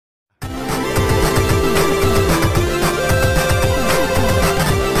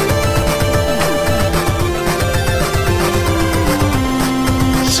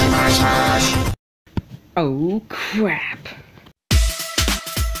Oh crap.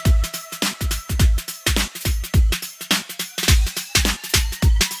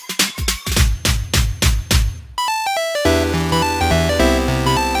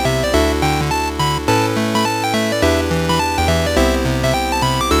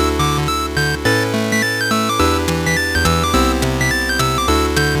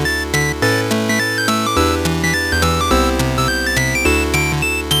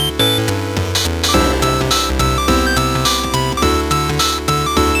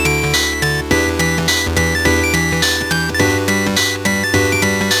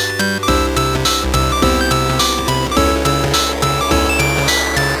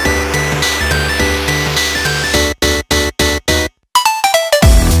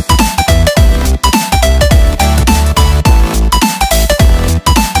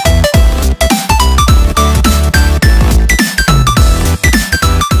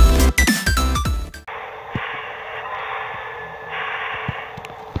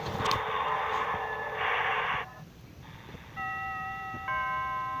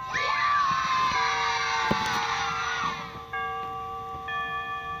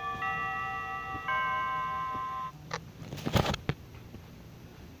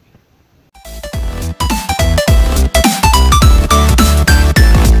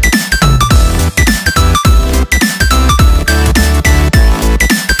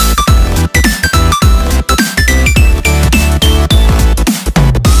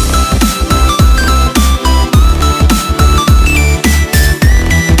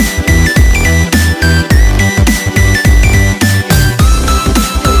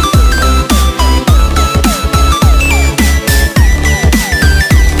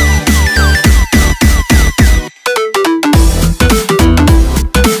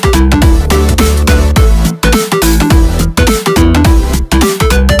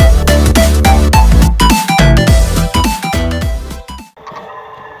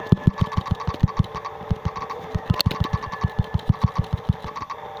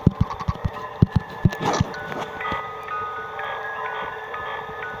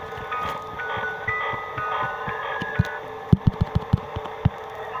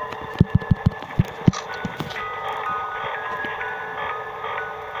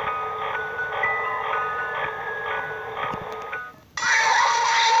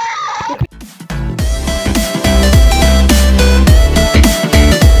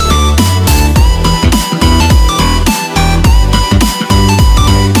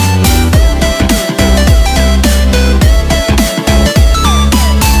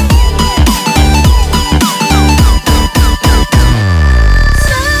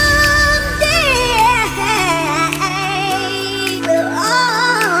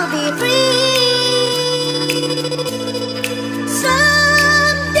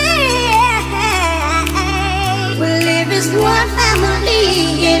 One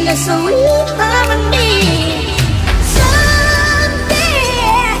family in a sweet harmony. Someday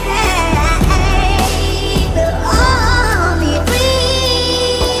we'll all be free.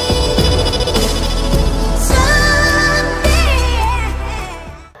 Someday.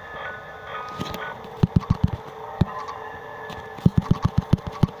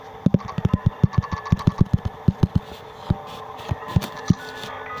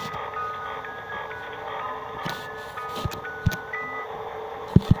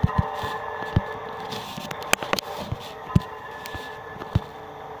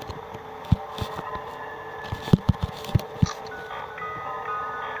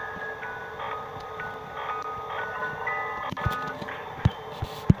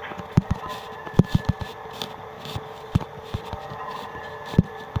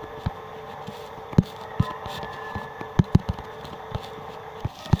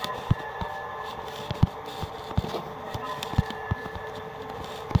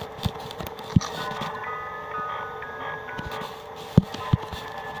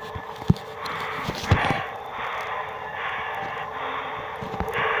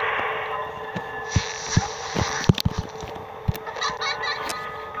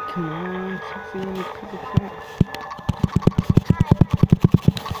 Come on, 16 piece of crap.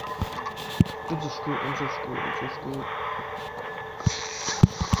 I'm so screwed.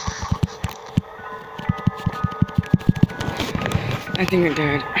 I think I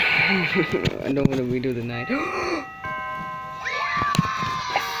died. I don't want to redo the night.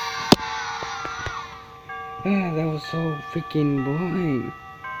 That was so freaking boring.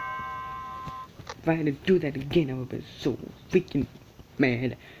 If I had to do that again, I would be so freaking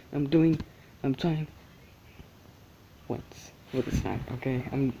mad. I'm trying once for this time, okay?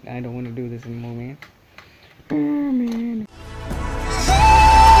 I don't want to do this anymore, man. Man.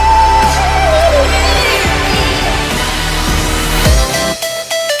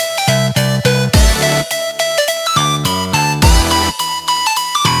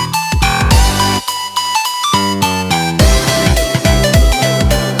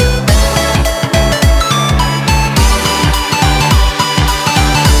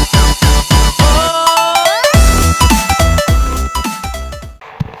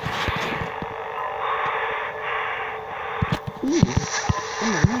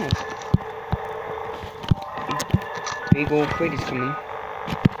 crate is coming.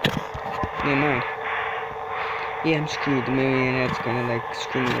 Never mind. Yeah, I'm screwed. The marionette's gonna like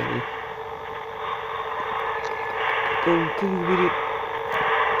scream at me. Go, you idiot.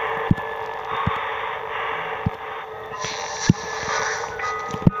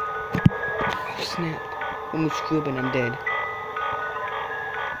 Oh snap. Almost screwed and I'm dead.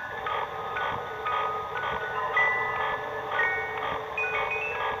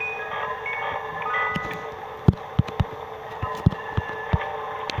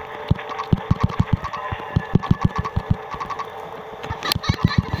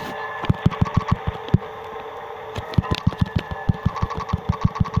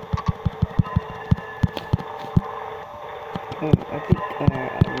 Oh, I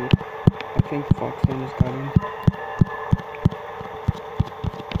think Foxman has got him.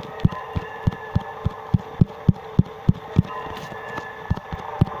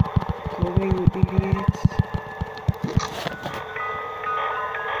 Go away, you idiots.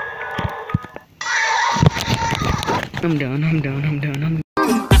 I'm done. Oh my god,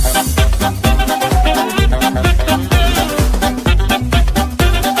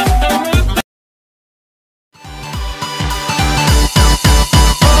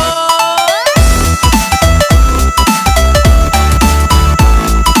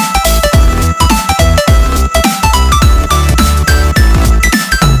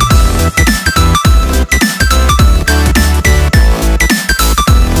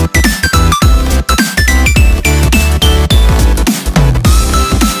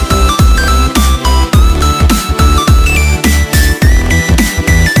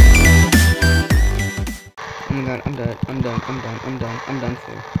 I'm done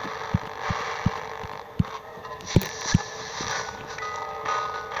for.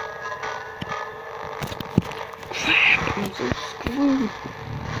 Crap, I'm so screwed.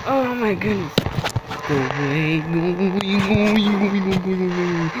 Oh my goodness. Go away.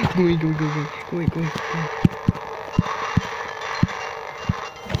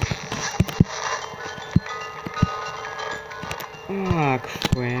 Ah,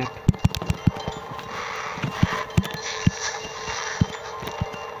 crap.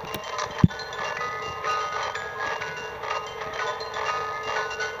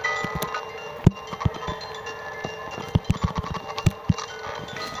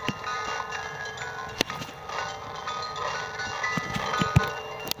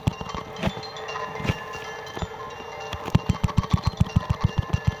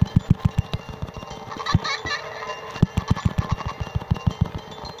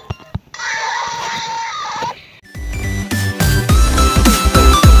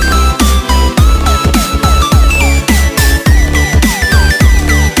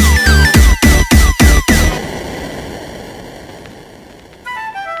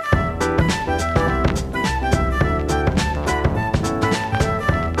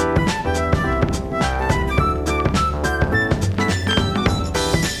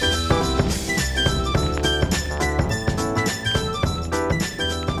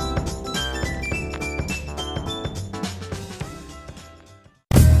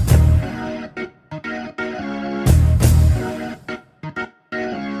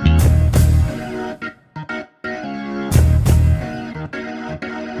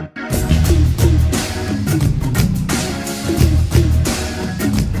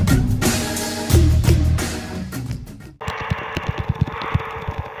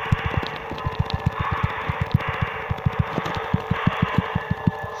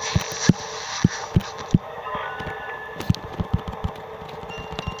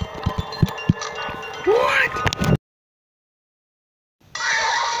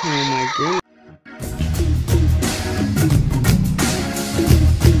 Oh my goodness.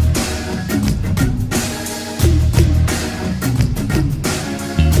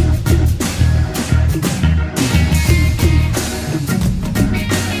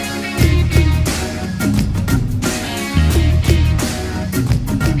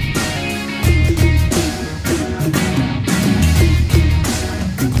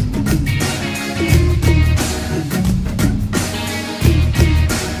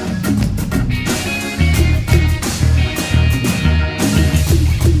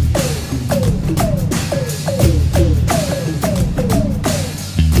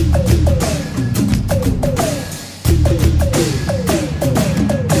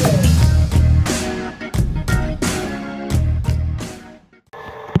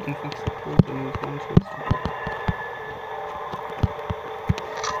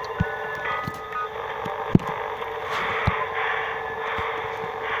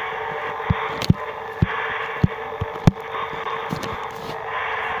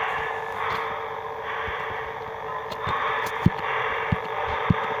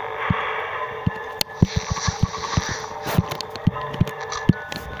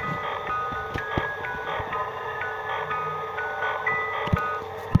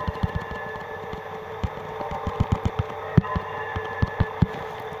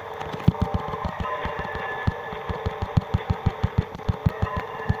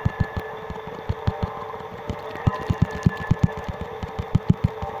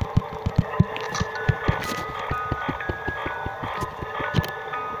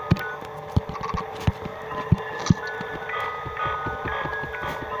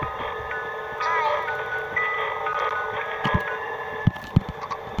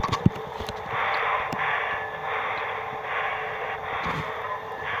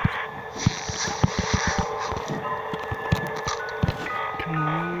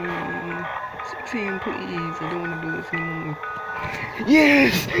 please. I don't want to do this anymore.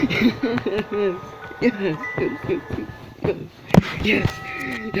 Yes! Yes! Yes! Yes!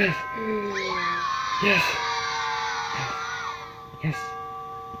 Yes! Yes! Yes!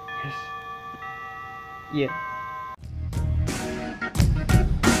 Yes! Yeah.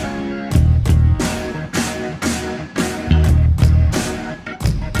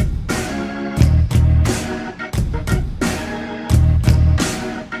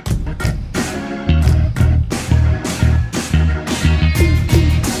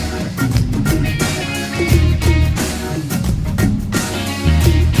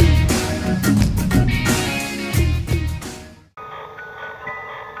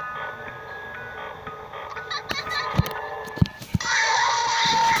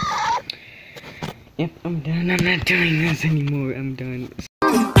 Yep, I'm done. I'm not doing this anymore. I'm done.